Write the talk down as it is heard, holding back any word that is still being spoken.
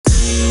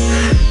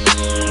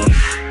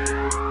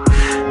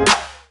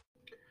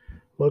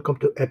welcome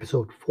to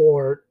episode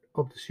 4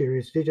 of the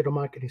series Digital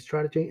Marketing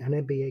Strategy and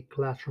MBA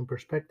Classroom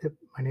Perspective.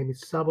 My name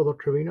is Salvador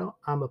Trevino.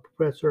 I'm a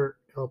professor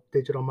of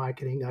digital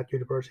marketing at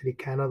University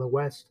Canada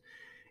West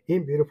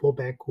in beautiful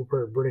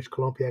Vancouver, British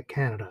Columbia,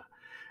 Canada.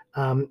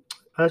 Um,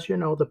 as you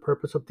know, the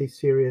purpose of this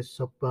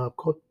series of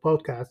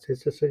podcasts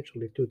is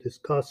essentially to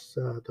discuss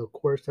the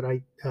course that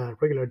I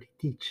regularly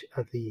teach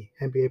at the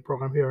MBA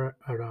program here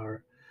at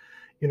our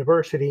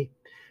university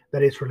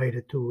that is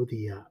related to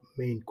the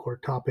main core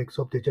topics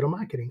of digital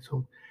marketing.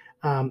 So,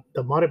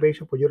 the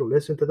motivation for you to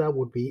listen to that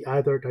would be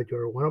either that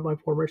you're one of my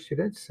former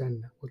students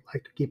and would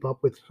like to keep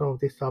up with some of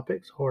these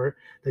topics, or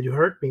that you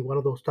heard me one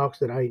of those talks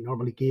that I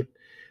normally give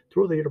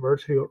through the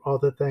university or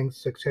other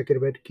things,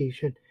 executive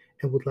education,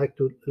 and would like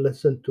to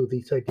listen to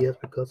these ideas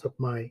because of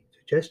my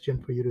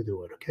suggestion for you to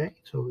do it. Okay,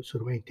 so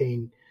to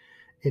maintain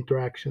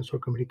interactions or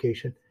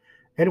communication.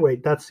 Anyway,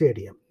 that's the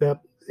idea.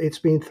 It's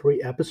been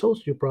 3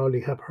 episodes. You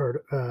probably have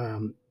heard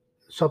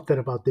something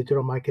about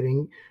digital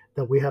marketing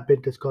that we have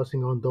been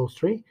discussing on those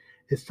three.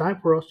 It's time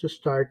for us to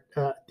start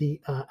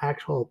the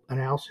actual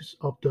analysis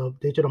of the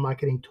digital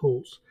marketing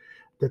tools,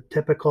 the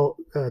typical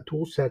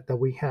tool set that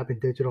we have in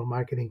digital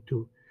marketing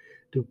to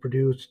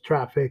produce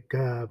traffic,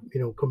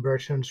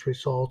 conversions,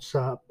 results,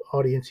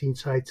 audience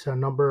insights, a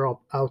number of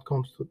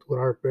outcomes that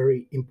are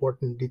very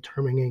important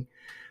determining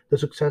the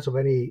success of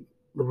any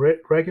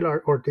regular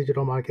or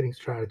digital marketing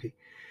strategy.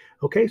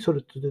 Okay, so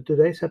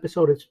today's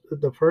episode is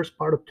the first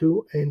part of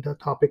two in the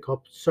topic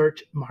of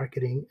search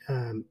marketing,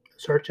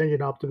 search engine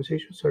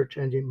optimization, search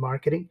engine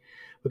marketing.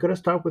 We're going to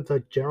start with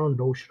the general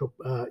notion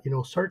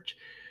of search,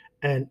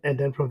 and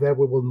then from there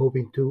we will move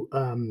into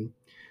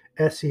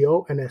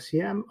SEO and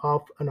SEM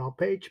off and on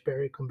page,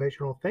 very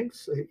conventional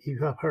things. You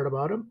have heard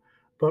about them,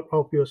 but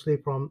obviously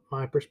from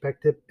my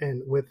perspective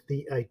and with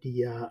the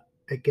idea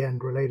again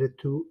related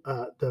to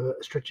the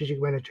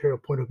strategic managerial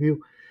point of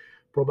view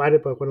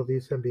provided by one of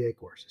these MBA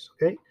courses.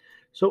 Okay,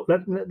 so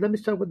let me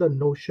start with the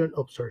notion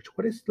of search.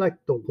 What is like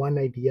the one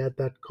idea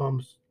that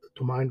comes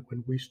to mind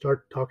when we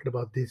start talking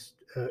about this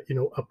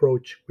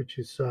approach, which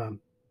is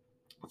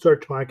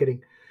search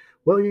marketing?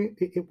 Well,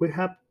 we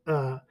have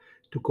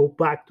to go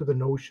back to the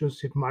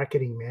notions of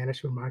marketing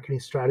management, marketing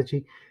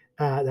strategy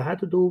that had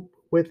to do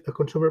with the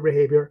consumer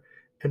behavior,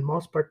 and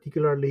most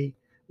particularly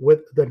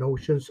with the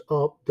notions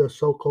of the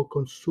so-called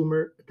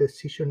consumer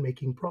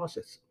decision-making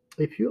process.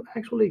 If you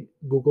actually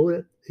Google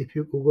it, if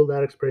you Google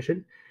that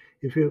expression,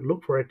 if you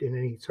look for it in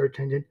any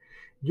search engine,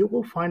 you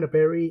will find a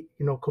very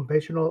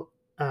conventional,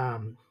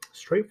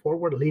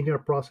 straightforward, linear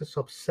process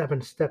of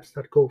 7 steps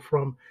that go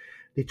from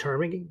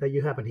determining that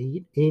you have a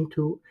need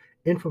into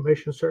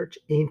information search,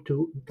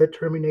 into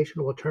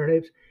determination of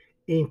alternatives,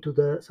 into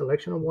the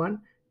selection of one,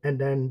 and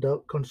then the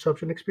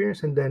consumption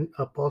experience, and then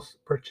a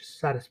post-purchase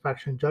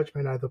satisfaction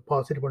judgment, either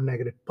positive or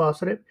negative.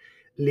 Positive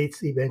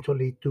leads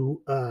eventually to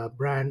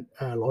brand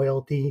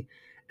loyalty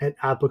and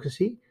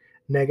advocacy.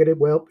 Negative,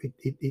 well,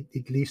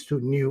 it leads to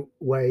new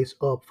ways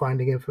of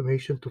finding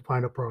information to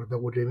find a product that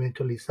would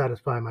eventually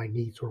satisfy my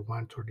needs or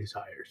wants or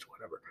desires,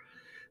 whatever.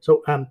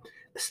 So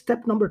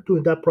step number 2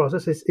 in that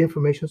process is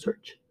information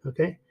search,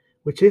 okay,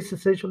 which is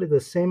essentially the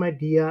same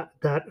idea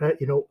that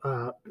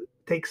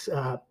takes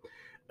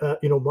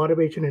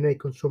motivation in a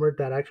consumer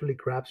that actually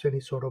grabs any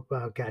sort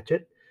of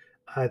gadget,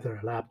 either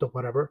a laptop,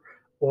 whatever,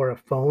 or a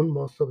phone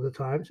most of the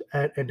times,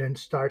 and then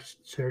starts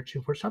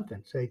searching for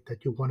something. Say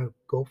that you want to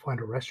go find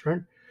a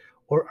restaurant,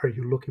 or are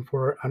you looking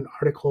for an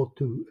article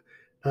to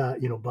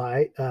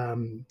buy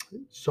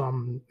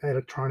some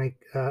electronic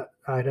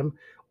item,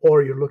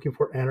 or you're looking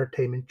for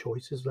entertainment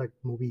choices like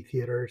movie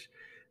theaters,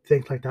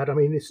 things like that. I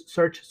mean, it's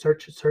search,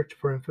 search, search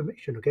for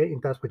information. Okay,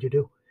 and that's what you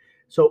do.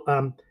 So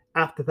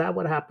after that,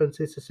 what happens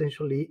is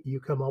essentially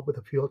you come up with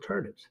a few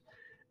alternatives,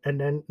 and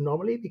then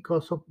normally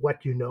because of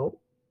what you know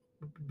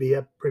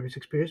via previous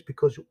experience,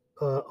 because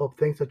of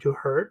things that you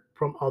heard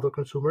from other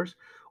consumers,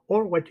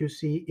 or what you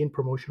see in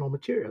promotional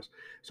materials.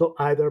 So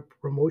either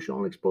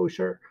promotional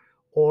exposure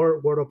or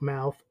word of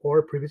mouth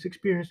or previous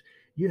experience,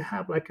 you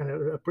have like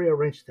a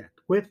prearranged set.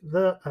 With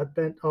the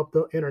advent of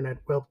the internet,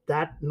 well,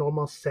 that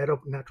normal set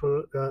of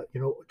natural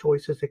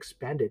choices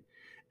expanded,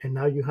 and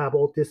now you have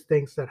all these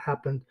things that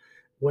happen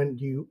when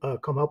you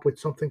come up with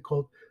something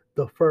called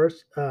the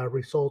first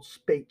results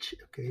page.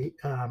 Okay,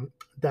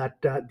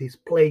 that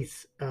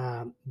displays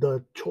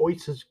the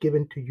choices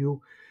given to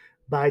you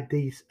by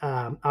this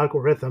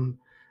algorithm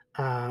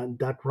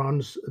that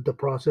runs the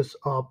process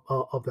of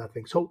that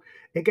thing. So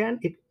again,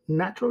 it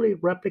naturally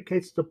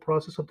replicates the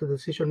process of the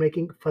decision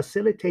making,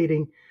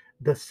 facilitating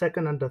the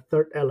second and the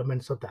third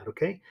elements of that.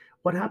 Okay,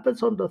 what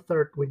happens on the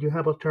third when you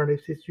have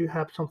alternatives is you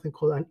have something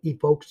called an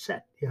evoked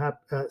set. You have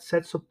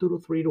sets of 2 to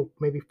 3 to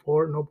maybe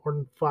 4, no more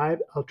than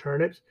 5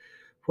 alternatives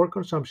for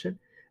consumption.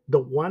 The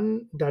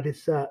one that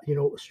is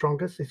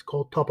strongest is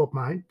called top of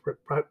mind,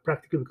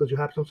 practically because you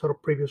have some sort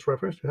of previous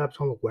reference, you have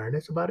some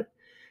awareness about it.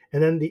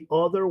 And then the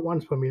other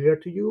ones familiar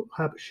to you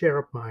have share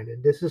of mind.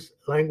 And this is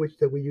language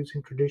that we use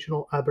in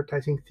traditional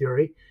advertising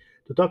theory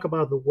to talk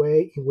about the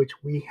way in which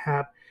we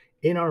have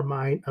in our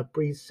mind a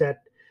preset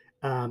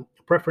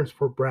preference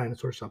for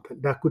brands or something.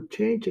 That could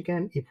change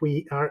again if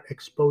we are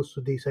exposed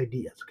to these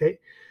ideas. Okay,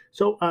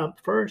 so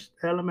first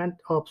element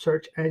of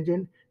search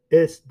engine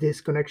is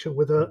this connection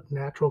with a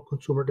natural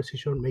consumer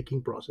decision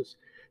making process.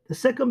 The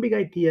second big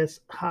idea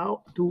is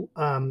how do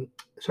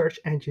search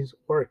engines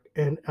work,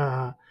 and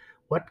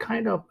what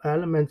kind of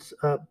elements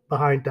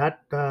behind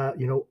that a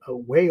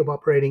way of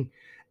operating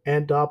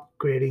end up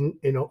creating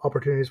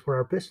opportunities for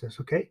our business.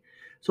 Okay,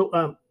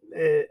 so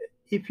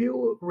if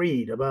you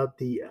read about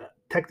the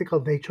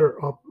technical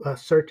nature of a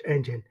search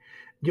engine,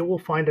 you will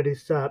find that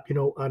it's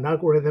an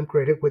algorithm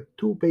created with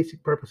two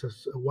basic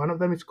purposes. One of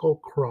them is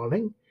called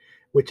crawling,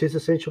 which is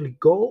essentially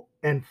go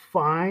and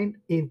find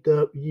in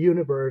the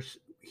universe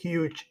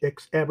huge,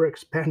 ever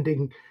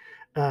expanding,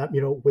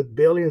 with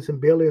billions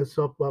and billions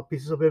of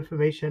pieces of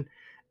information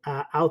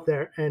out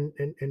there, and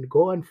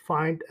go and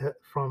find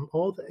from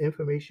all the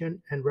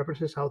information and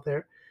references out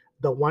there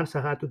the ones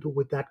that had to do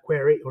with that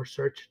query or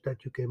search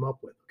that you came up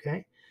with.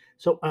 Okay,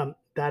 so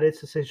that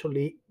is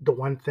essentially the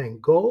one thing: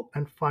 go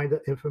and find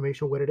the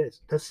information where it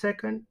is. The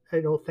second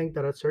thing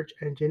that a search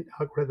engine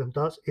algorithm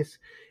does is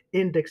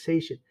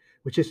indexation,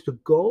 which is to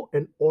go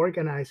and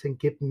organize and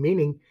give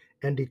meaning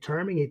and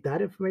determine if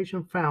that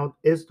information found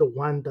is the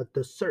one that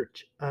the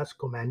search as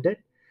commanded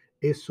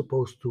is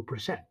supposed to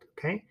present.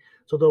 Okay,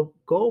 so they'll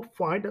go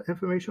find the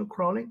information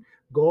crawling,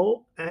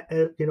 go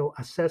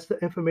assess the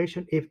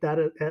information if that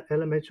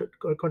element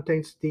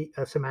contains the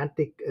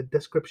semantic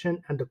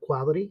description and the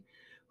quality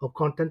of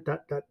content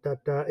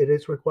that it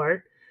is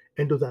required,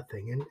 and do that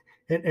thing.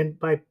 And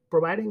by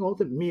providing all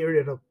the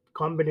myriad of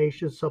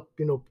combinations of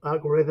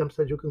algorithms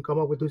that you can come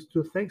up with these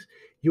two things,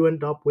 you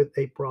end up with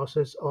a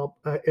process of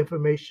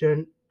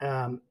information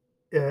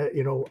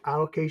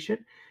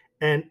allocation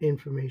and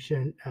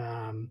information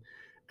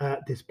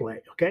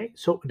display. Okay,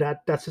 so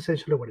that's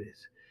essentially what it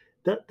is.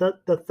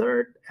 The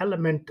third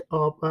element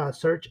of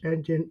search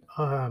engine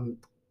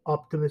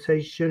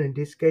optimization in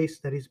this case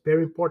that is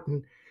very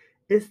important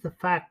is the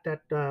fact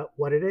that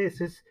what it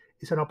is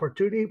an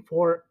opportunity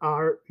for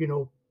our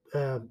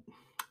uh,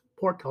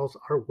 portals,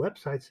 our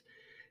websites,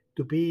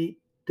 to be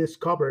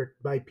discovered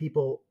by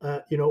people,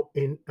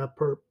 in a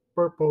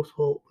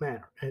purposeful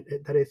manner, and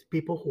that is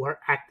people who are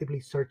actively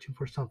searching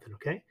for something.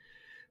 Okay,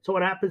 so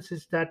what happens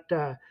is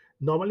that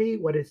normally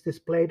what is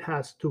displayed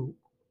has two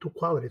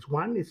qualities.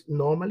 One is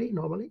normally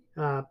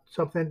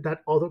something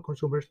that other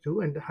consumers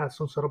do and has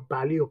some sort of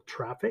value of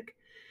traffic,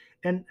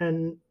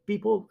 and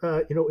people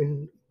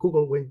in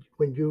Google,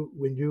 when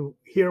you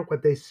hear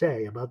what they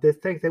say about these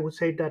things, they would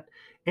say that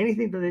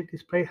anything that they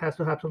display has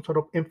to have some sort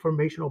of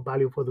informational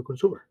value for the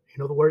consumer.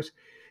 In other words,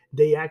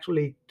 they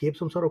actually give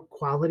some sort of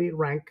quality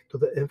rank to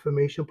the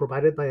information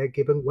provided by a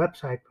given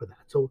website for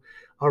that. So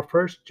our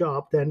first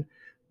job then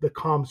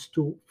becomes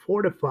to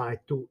fortify,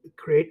 to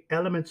create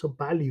elements of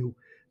value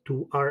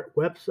to our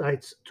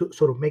websites to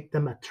sort of make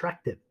them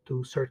attractive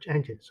to search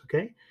engines.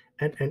 Okay,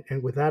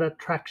 and with that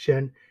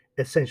attraction,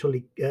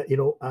 essentially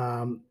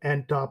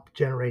end up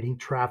generating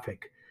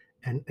traffic,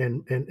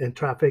 and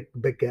traffic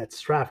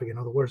begets traffic. In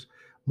other words,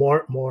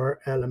 more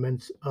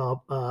elements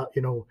of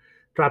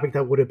traffic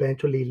that would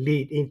eventually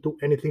lead into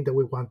anything that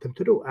we want them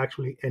to do,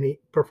 actually any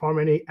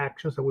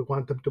actions that we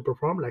want them to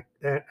perform, like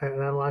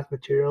analyze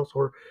materials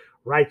or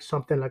write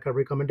something like a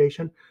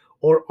recommendation,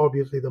 or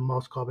obviously the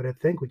most coveted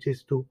thing, which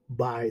is to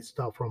buy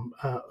stuff from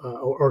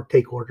or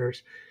take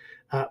orders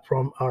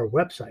from our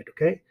website.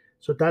 Okay,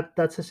 so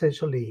that's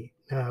essentially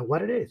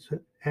what it is.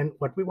 And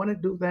what we want to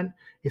do then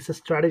is a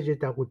strategy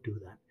that would do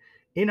that.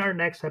 In our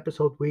next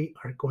episode, we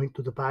are going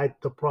to divide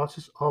the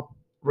process of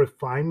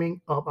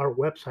refinement of our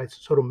websites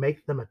so to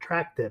make them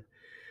attractive,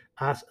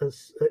 as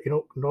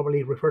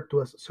normally referred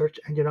to as search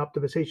engine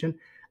optimization,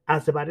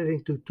 as divided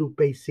into two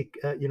basic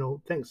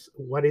things: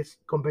 what is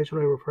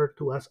conventionally referred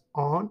to as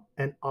on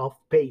and off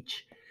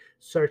page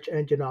search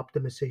engine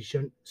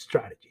optimization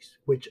strategies,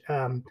 which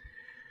I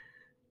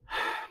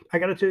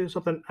gotta tell you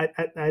something.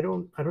 I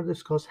don't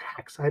discuss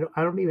hacks. I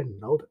don't even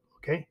know them.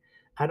 Okay,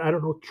 and I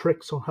don't know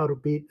tricks on how to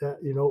beat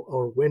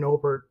or win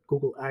over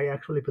Google. I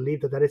actually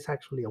believe that is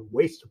actually a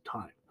waste of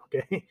time.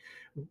 Okay,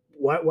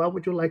 why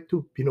would you like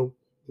to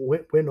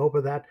win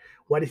over that?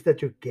 What is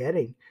that you're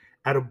getting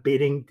out of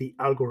beating the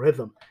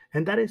algorithm?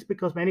 And that is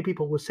because many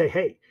people will say,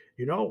 hey,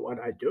 what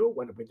I do,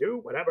 what we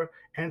do, whatever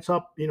ends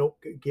up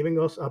giving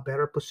us a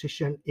better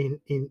position in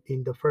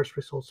the first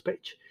results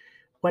page.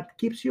 What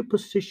keeps you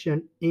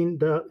positioned in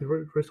the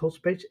results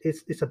page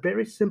is a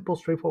very simple,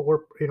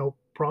 straightforward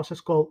process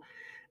called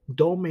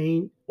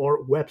domain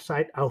or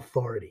website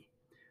authority.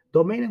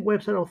 Domain and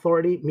website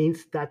authority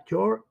means that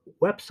your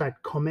website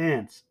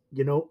commands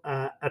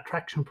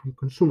attraction from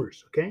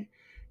consumers. Okay,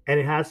 and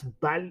it has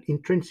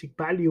intrinsic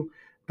value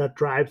that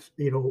drives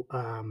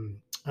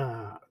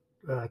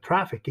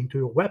traffic into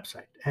your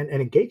website, and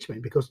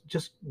engagement, because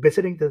just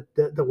visiting the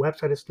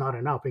website is not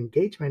enough.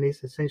 Engagement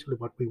is essentially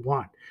what we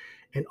want,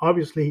 and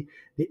obviously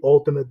the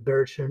ultimate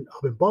version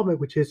of involvement,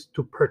 which is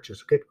to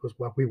purchase. Okay, because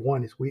what we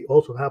want is we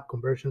also have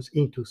conversions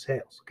into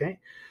sales. Okay,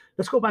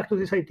 let's go back to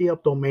this idea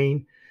of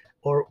domain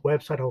or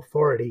website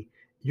authority.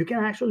 you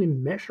can actually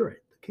measure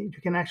it. Okay,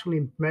 you can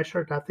actually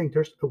measure it. I think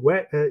there's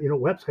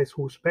websites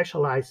who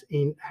specialize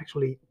in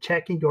actually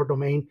checking your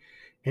domain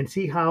and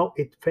see how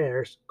it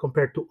fares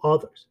compared to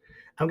others.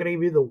 I'm going to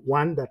give you the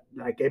one that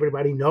like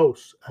everybody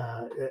knows,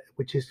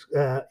 which is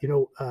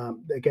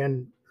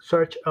again,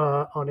 search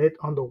on it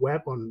on the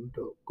web, on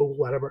the Google,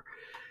 whatever.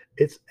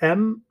 It's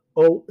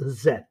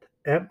MOZ,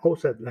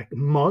 like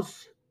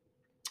Moz,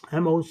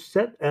 MOZ.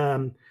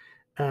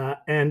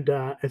 And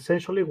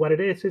essentially, what it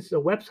is a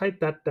website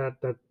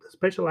that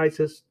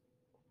specializes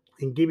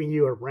in giving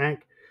you a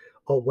rank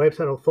of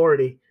website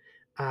authority.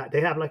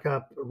 They have like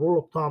a rule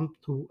of thumb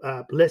to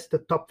list the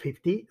top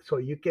 50, so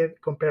you can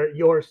compare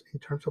yours in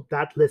terms of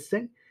that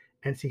listing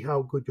and see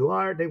how good you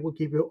are. They will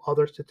give you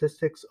other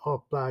statistics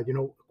of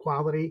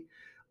quality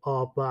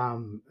of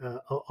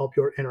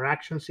your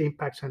interactions,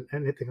 impacts, and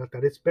anything like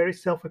that. It's very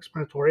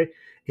self-explanatory,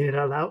 and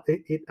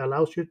it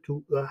allows you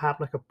to have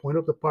like a point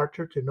of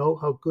departure to know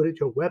how good is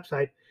your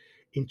website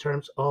in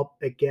terms of,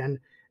 again,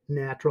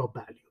 natural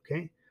value.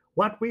 Okay,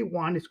 what we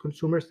want is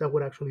consumers that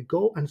would actually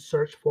go and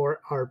search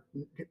for our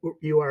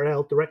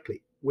URL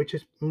directly, which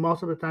is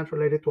most of the times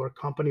related to our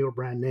company or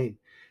brand name,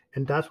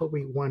 and that's what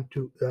we want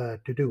to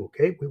do.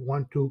 Okay, we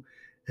want to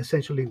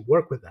essentially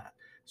work with that.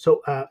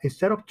 So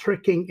instead of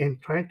tricking and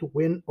trying to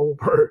win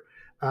over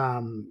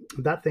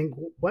that thing,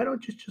 why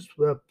don't you just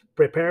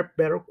prepare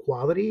better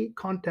quality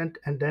content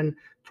and then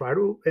try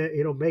to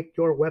make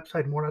your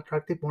website more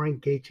attractive, more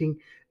engaging,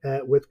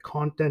 with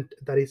content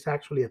that is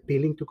actually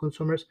appealing to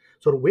consumers.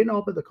 So to win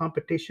over the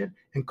competition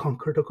and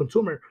conquer the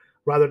consumer,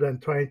 rather than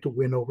trying to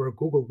win over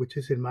Google, which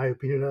is, in my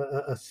opinion,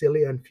 a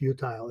silly and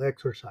futile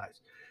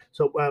exercise.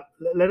 So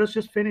let us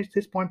just finish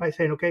this point by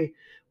saying, okay,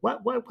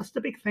 what's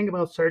the big thing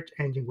about search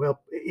engine?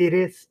 Well, it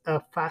is a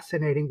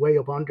fascinating way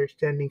of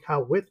understanding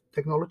how, with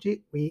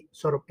technology, we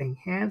sort of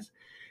enhance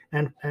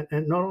and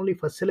not only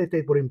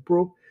facilitate but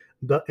improve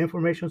the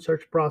information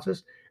search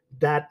process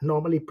that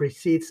normally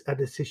precedes a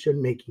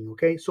decision making.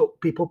 Okay, so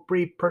people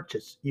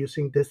pre-purchase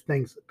using these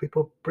things.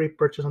 People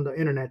pre-purchase on the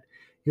internet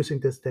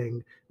using this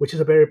thing, which is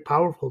a very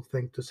powerful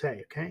thing to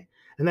say. Okay,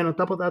 and then on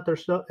top of that,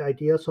 there's the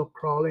ideas of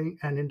crawling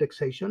and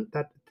indexation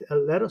that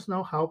let us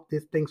know how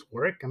these things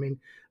work. I mean,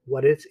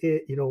 what is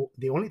it?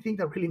 The only thing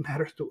that really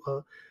matters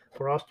to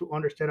for us to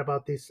understand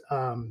about these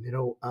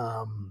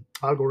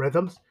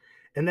algorithms.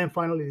 And then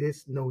finally,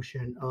 this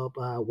notion of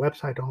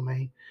website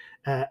domain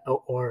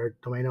or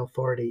domain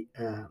authority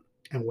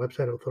and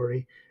website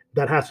authority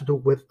that has to do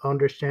with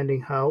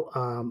understanding how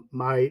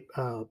my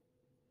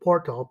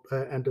portal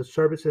and the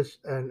services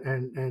and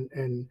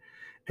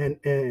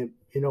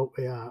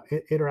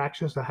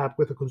interactions I have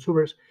with the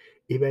consumers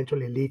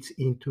eventually leads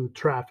into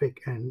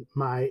traffic and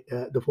my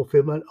the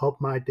fulfillment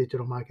of my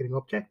digital marketing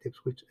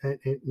objectives, which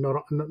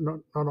not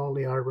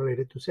only are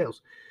related to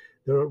sales,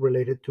 they're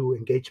related to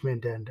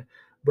engagement and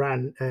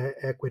brand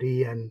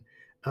equity and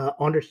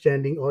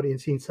understanding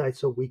audience insights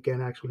so we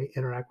can actually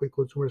interact with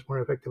consumers more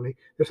effectively.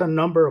 There's a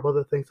number of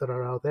other things that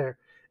are out there.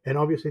 And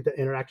obviously, the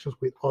interactions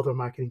with other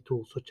marketing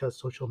tools, such as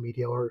social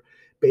media or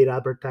paid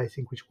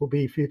advertising, which will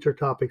be future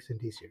topics in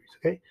this series.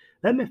 Okay.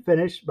 Let me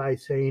finish by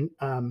saying,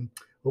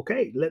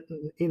 okay,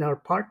 in our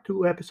part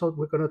 2 episode,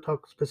 we're going to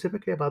talk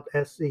specifically about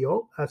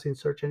SEO, as in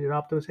search engine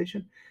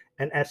optimization,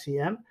 and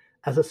SEM,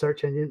 as a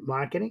search engine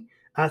marketing,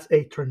 as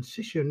a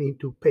transition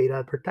into paid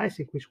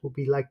advertising, which will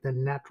be like the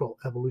natural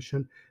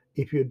evolution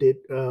if you did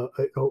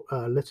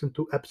listen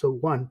to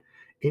episode 1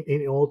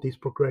 in all these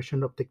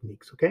progression of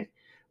techniques. Okay.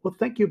 Well,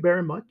 thank you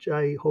very much.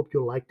 I hope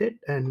you liked it,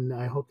 and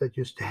I hope that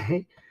you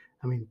stay.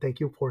 I mean,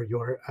 thank you for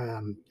your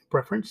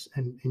preference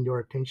and your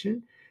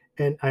attention.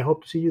 And I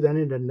hope to see you then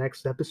in the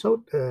next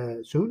episode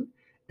soon.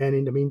 And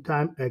in the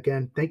meantime,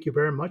 again, thank you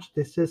very much.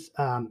 This is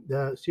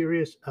the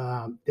series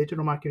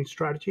Digital Marketing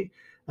Strategy,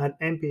 an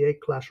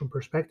MBA Classroom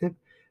Perspective.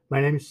 My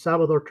name is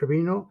Salvador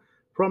Trevino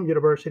from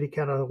University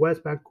Canada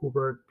West,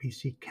 Vancouver,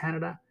 BC,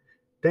 Canada.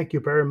 Thank you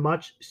very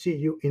much. See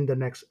you in the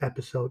next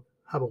episode.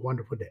 Have a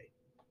wonderful day.